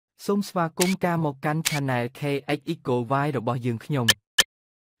សូមស្វាគមន៍ការមកកាន់ Channel KH Eaglewhite របស់យើងខ្ញុំ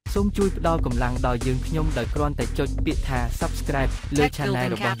សូមជួយផ្ដល់កម្លាំងដល់យើងខ្ញុំដោយគ្រាន់តែចុចពាក្យថា Subscribe លើ Channel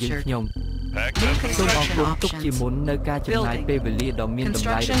របស់យើងខ្ញុំសូមអរគុណទុកជាមុននៅការចំណាយពេលវេលាដ៏មានតម្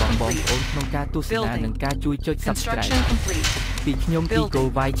លៃរបស់បងប្អូនក្នុងការទស្សនានិងការជួយចុច Subscribe ពីខ្ញុំ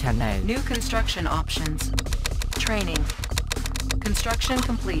Eaglewhite Channel New construction options Training Construction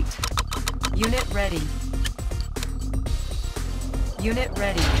complete Unit ready Unit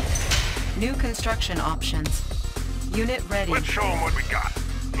ready New construction options Unit ready Let's show them what we got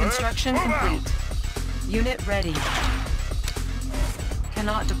Construction complete Unit ready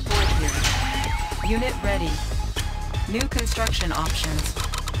Cannot deploy here Unit ready New construction options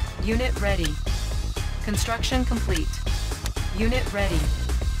Unit ready Construction complete Unit ready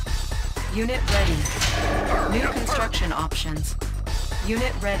Unit ready New construction options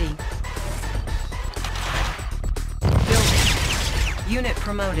Unit ready Building Unit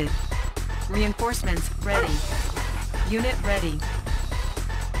promoted Reinforcements ready Unit ready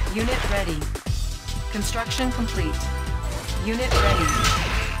Unit ready Construction complete Unit ready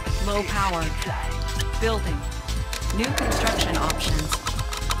Low power Building New construction options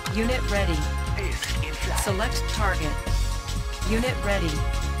Unit ready Select target Unit ready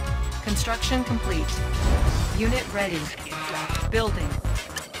Construction complete Unit ready Building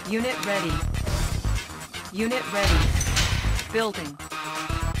Unit ready Unit ready Building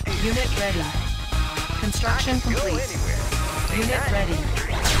Unit ready Construction complete Unit ready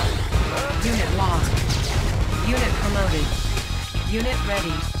Unit lost Unit promoted Unit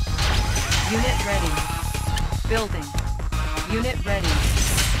ready Unit ready Building Unit ready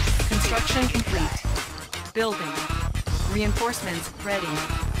Construction complete Building Reinforcements ready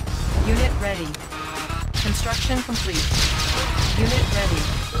Unit ready Construction complete Unit ready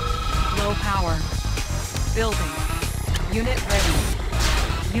Low power Building Unit ready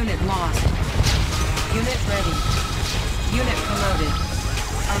Unit lost Unit ready Unit promoted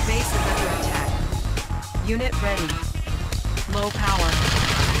Our base is under attack Unit ready Low power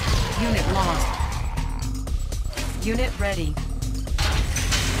Unit lost Unit ready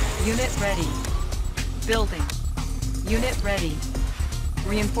Unit ready Building Unit ready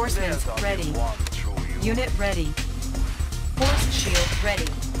Reinforcements ready Unit ready Force shield ready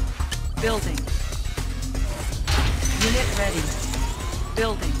Building Unit ready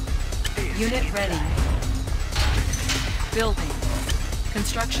Building Unit ready Building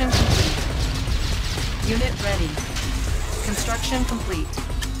Construction complete Unit ready Construction complete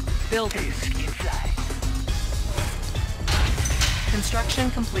Building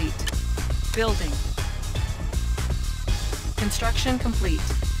Construction complete Building Construction complete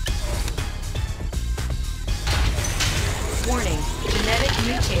Warning, genetic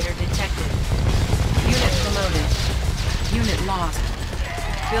mutator detected Unit promoted Unit lost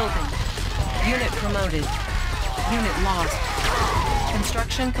Building Unit promoted Unit lost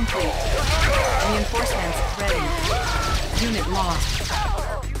Construction complete Reinforcements ready Unit lost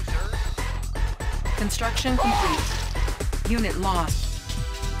Construction complete Unit lost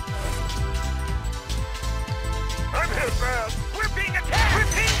I'm hit fast We're being attacked We're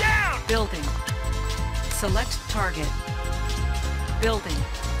pinned down Building Select target Building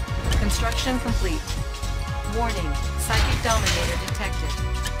Construction complete Warning, Psychic Dominator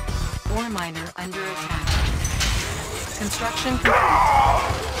detected Ore miner under attack Construction complete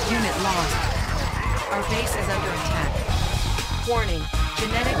Unit lost Our base is under attack Warning,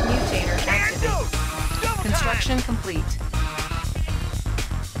 Genetic Mutator activated Construction complete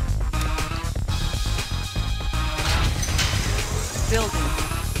Building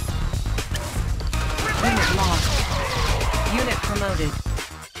Unit lost Unit promoted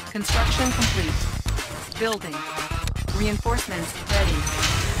Construction complete Building Reinforcements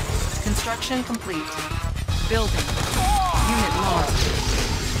ready Construction complete Building Unit lost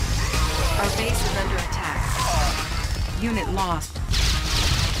Our base is under attack Unit lost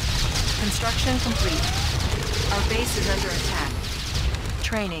Construction complete Our base is under attack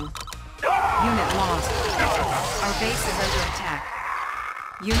Training Unit lost Our base is under attack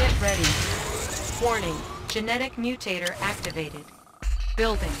Unit ready Warning, Genetic Mutator activated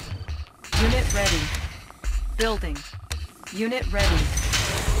Building Unit ready Building Unit ready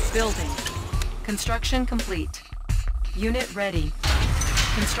Building Construction complete Unit ready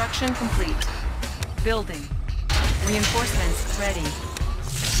Construction complete Building Reinforcements ready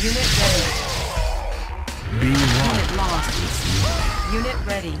Unit ready Unit lost Unit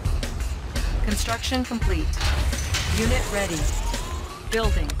ready Construction complete Unit ready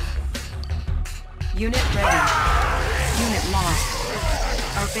Building Unit ready Unit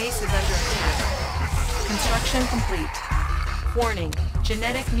lost Our base is under attack Construction complete Warning,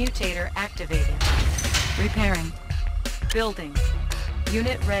 Genetic mutator activated. Repairing. Building.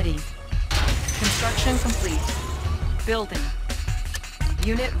 Unit ready. Construction complete. Building.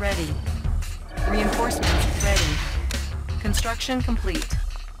 Unit ready. Reinforcements ready. Construction complete.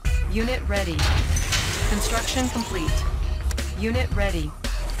 Unit ready. Construction complete. Unit ready.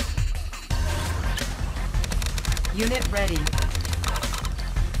 Unit ready.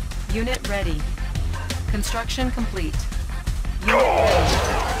 Unit ready. Construction complete. Unit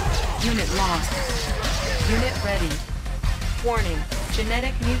ready. Unit lost. Unit ready. Warning.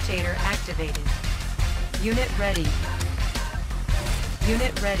 Genetic mutator activated. Unit ready.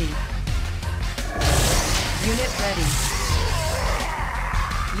 Unit ready. Unit ready.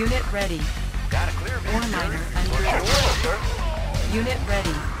 Unit ready. Got a clear Ore miner under attack. Unit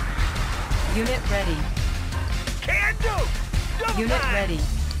ready. Unit ready. Can do! Double Unit time. ready.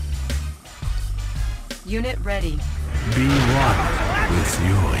 Unit ready. Be one with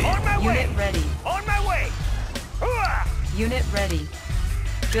Yui. On my way! Unit ready. On my way! Hooah! Unit ready.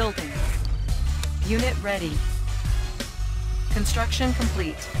 Building. Unit ready. Construction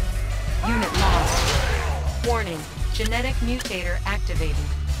complete. Unit lost. Warning. Genetic mutator activated.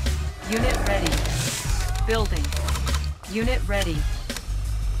 Unit ready. Building. Unit ready.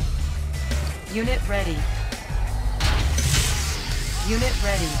 Unit ready. Unit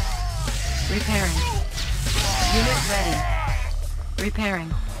ready. Repairing. Unit ready. Repairing.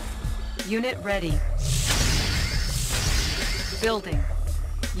 Unit ready. Building.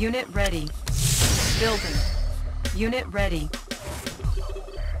 Unit ready. Building. Unit ready.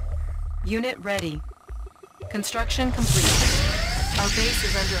 Unit ready. Construction complete. Our base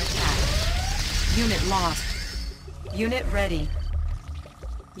is under attack. Unit lost. Unit ready.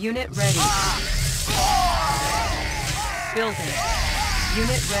 Unit ready. Building.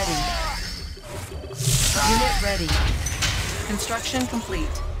 Unit ready. Unit ready. Construction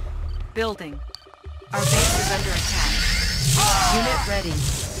complete. Building. Our base is under attack. Unit ready.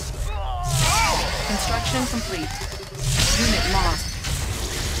 Construction complete. Unit lost.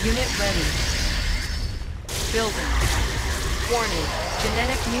 Unit ready. Building. Warning.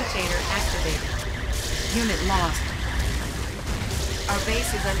 Genetic mutator activated. Unit lost. Our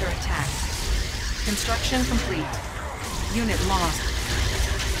base is under attack. Construction complete. Unit lost.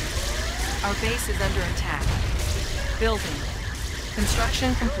 Our base is under attack. Building.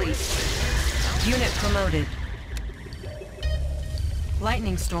 Construction complete. Unit promoted.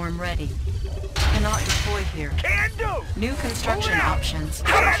 Lightning storm ready. Cannot deploy here. Can do! New construction Hold out. options.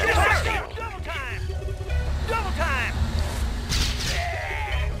 Yes, sir. Double time! Double time!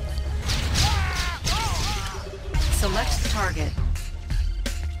 Select target.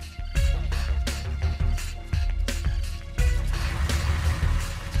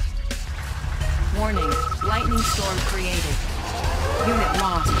 Warning. Lightning storm created. Unit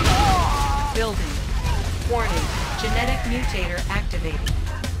lost. Building. Warning. Genetic mutator activated.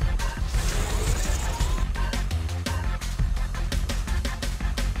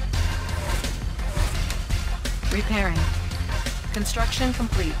 Repairing. Construction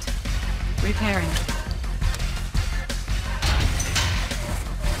complete. Repairing.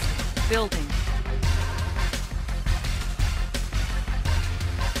 Building.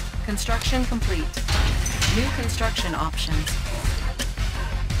 Construction complete. New construction options.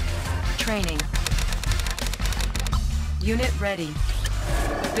 Training. Unit ready.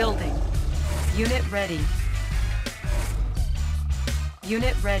 Building. Unit ready.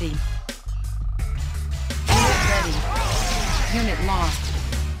 Unit ready. Unit ready. Unit lost.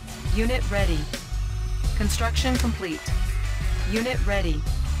 Unit ready. Construction complete. Unit ready.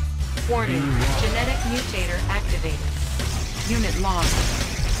 Warning. Genetic mutator activated. Unit lost.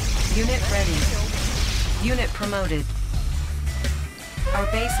 Unit ready. Unit promoted. Our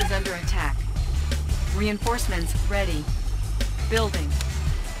base is under attack. Reinforcements ready. Building.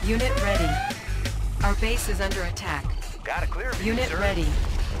 Unit ready. Our base is under attack. Got a clear view, Unit sir. ready.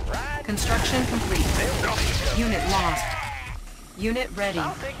 Right. Construction complete. Unit lost. Unit ready.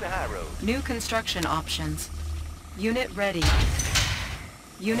 I'll take the high road. New construction options. Unit ready.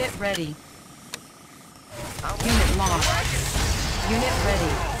 Unit ready. Unit lost. Unit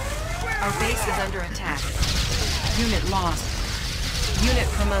ready. Our base is under attack. Unit lost. Unit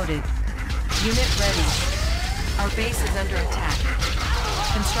promoted. Unit ready. Our base is under attack.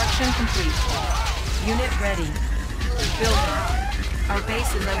 Construction complete. Unit ready. Building. Our base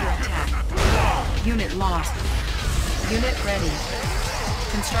is under attack. Unit lost. Unit ready.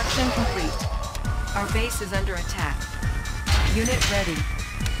 Construction complete. Our base is under attack. Unit ready.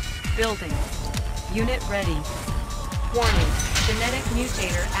 Building. Unit ready. Warning. Genetic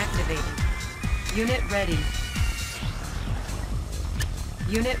mutator activated. Unit ready.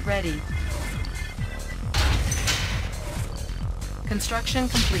 Unit ready. Construction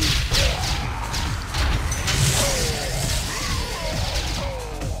complete.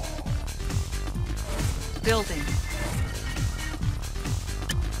 Building.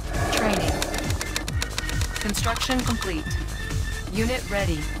 Training. Construction complete. Unit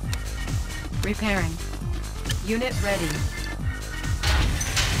ready. Repairing. Unit ready.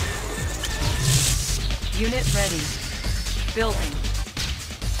 Unit ready. Building.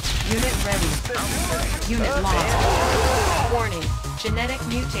 Unit ready. Unit lost. Warning. Genetic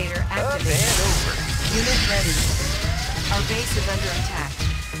mutator activated. Unit ready. Our base is under attack.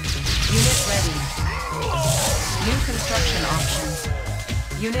 Unit ready. New construction options.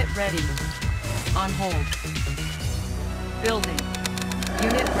 Unit ready. On hold. Building.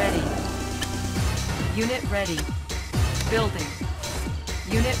 Unit ready. Unit ready. Building.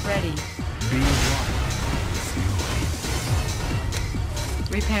 Unit ready. Be one with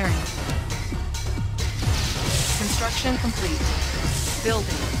Repairing. Construction complete.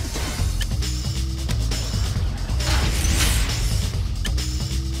 Building.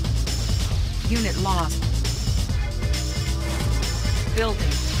 Unit lost.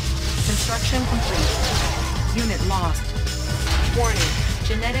 Building. Construction complete. Unit lost. Warning.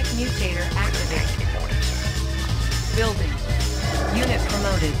 Genetic mutator activated. Building. Unit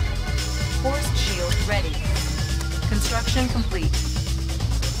promoted. Force shield ready. Construction complete.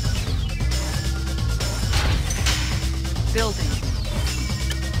 Building.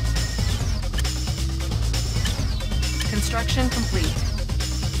 Construction complete.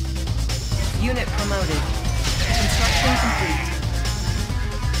 Unit promoted. Construction complete.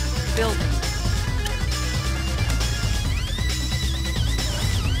 Building.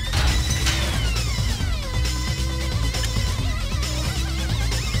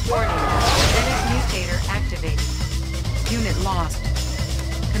 Warning. Genetic mutator activated. Unit lost.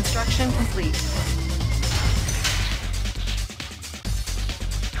 Construction complete.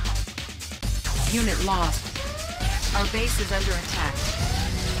 Unit lost. Our base is under attack.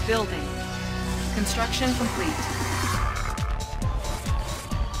 Building. Construction complete.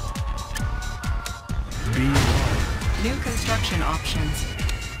 Be one. New construction options.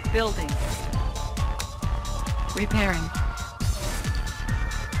 Building. Repairing.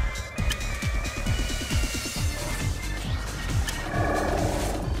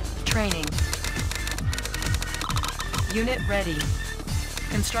 Training. Unit ready.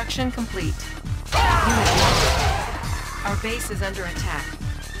 Construction complete. Unit lost. Our base is under attack.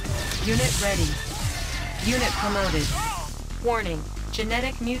 Unit ready. Unit promoted. Warning.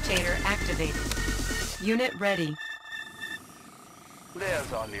 Genetic mutator activated. Unit ready.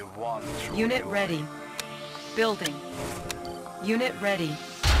 There's only one true Unit hero. ready. Building. Unit ready.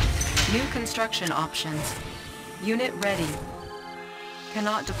 New construction options. Unit ready.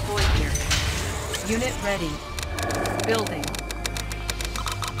 Cannot deploy here. Unit ready. Building.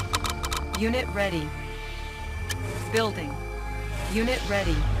 Unit ready. Building. Unit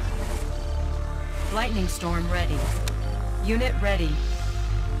ready. Lightning storm ready. Unit ready.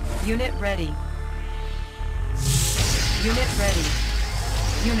 Unit ready. Unit ready.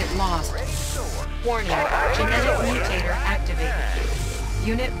 Unit lost. Warning. Genetic mutator activated.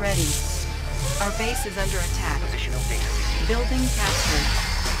 Unit ready. Our base is under attack. Building captured.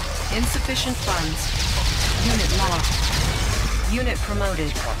 Insufficient funds. Unit lost. Unit promoted.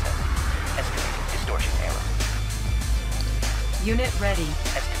 Estimating distortion error. Unit ready.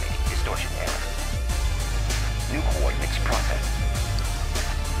 Estimating distortion error. New coordinates processed.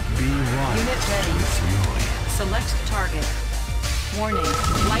 Be one Unit ready. with fury. Select target. Warning.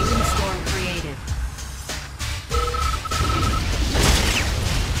 Lightning storm created.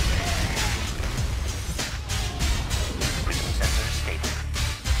 Prism sensors stable.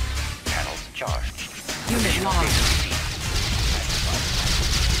 Panels charged. Unit Data lost. received.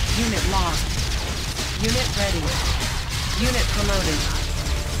 Unit lost. Unit ready. Unit promoted.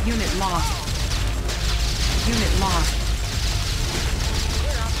 Unit lost. Unit lost.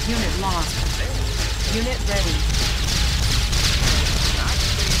 Unit lost. Unit ready.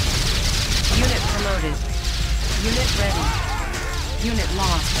 Unit promoted. Unit ready. Unit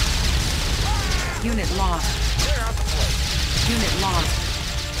lost. Unit lost. Unit lost.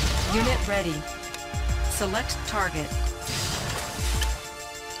 Unit ready. Select target.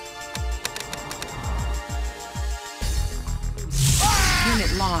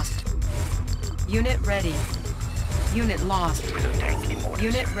 Unit lost. Unit ready. Unit lost. Prism tank in order.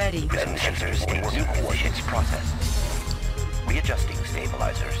 Unit ready. Prism sensors stable. New coordinates processed. Readjusting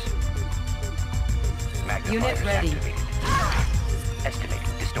stabilizers. Magnifiers Unit ready. activated.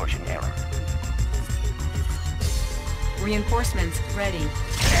 Estimating distortion error. Reinforcements ready.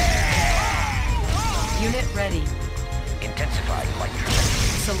 Unit ready. Intensified light trajectory.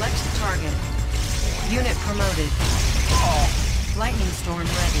 Select target. Unit promoted. Lightning storm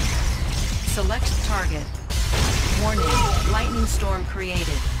ready. Select target. Warning. Lightning storm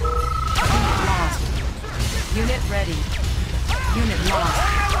created. Unit lost. Unit ready. Unit lost.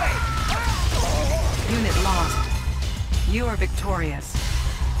 Unit lost. You are victorious.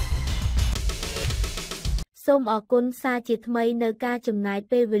 សូមអរគុណសារជាថ្មីនៅការចំណាយ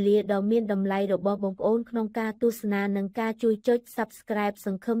ពេលវេលាដ៏មានតម្លៃរបស់បងប្អូនក្នុងការទស្សនានិងការជួយចុច Subscribe ស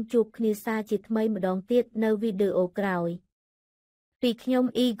ង្ឃឹមជួបគ្នាសារជាថ្មីម្ដងទៀតនៅវីដេអូក្រោយពីខ្ញុំ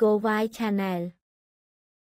Eaglewhite Channel